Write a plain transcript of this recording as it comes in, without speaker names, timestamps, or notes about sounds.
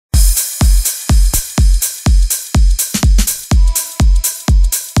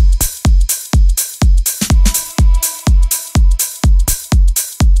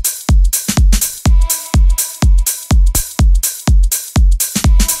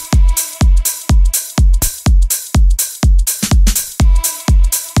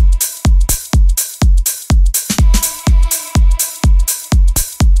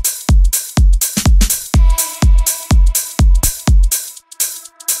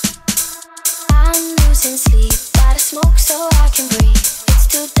losing sleep, gotta smoke so I can breathe. It's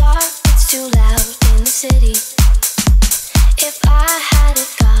too dark, it's too loud in the city. If I had a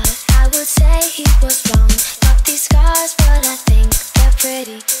god, I would say he was wrong. Got these scars, but I think they're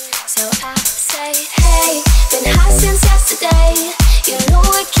pretty. So I say, hey, been high since yesterday. You know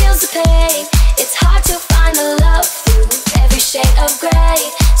it kills the pain. It's hard to find a love through every shade of grey.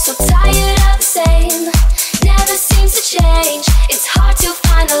 So tired of the same, never seems to change. It's hard to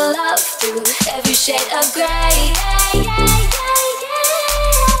find a love through every shade of grey.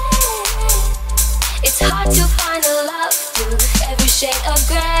 It's hard to find a love through every shade of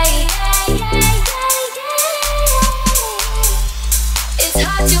grey. It's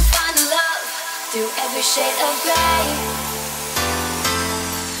hard to find a love through every shade of grey.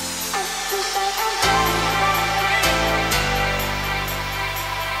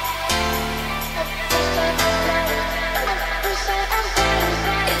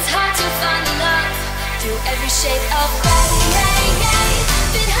 It's hard to find a love through every shade of grey.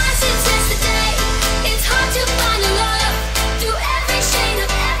 Been high since yesterday. It's hard to find a love through every shade of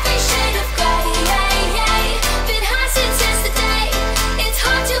grey. Been high since yesterday. It's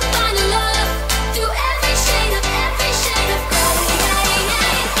hard to find a love through every shade of grey.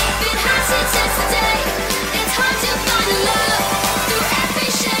 Been high since yesterday.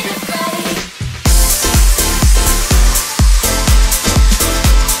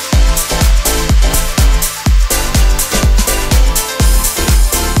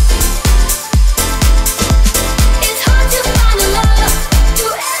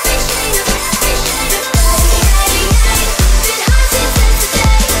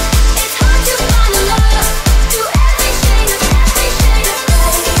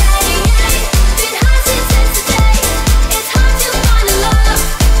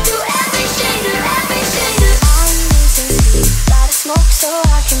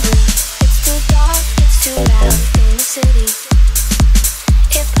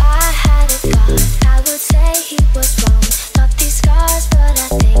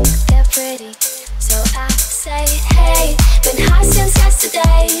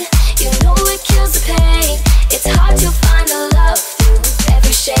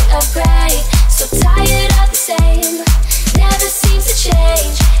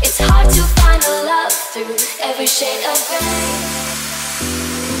 It's hard to find a love through every shade of grey.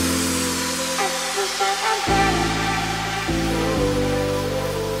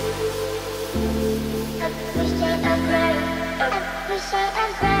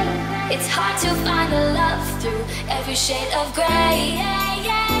 It's hard to find a love through every shade of grey.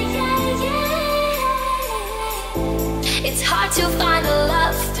 It's hard to find a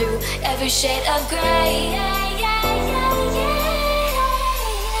love through every shade of grey.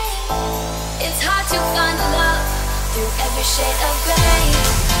 It's hard to find a love through every shade of grey.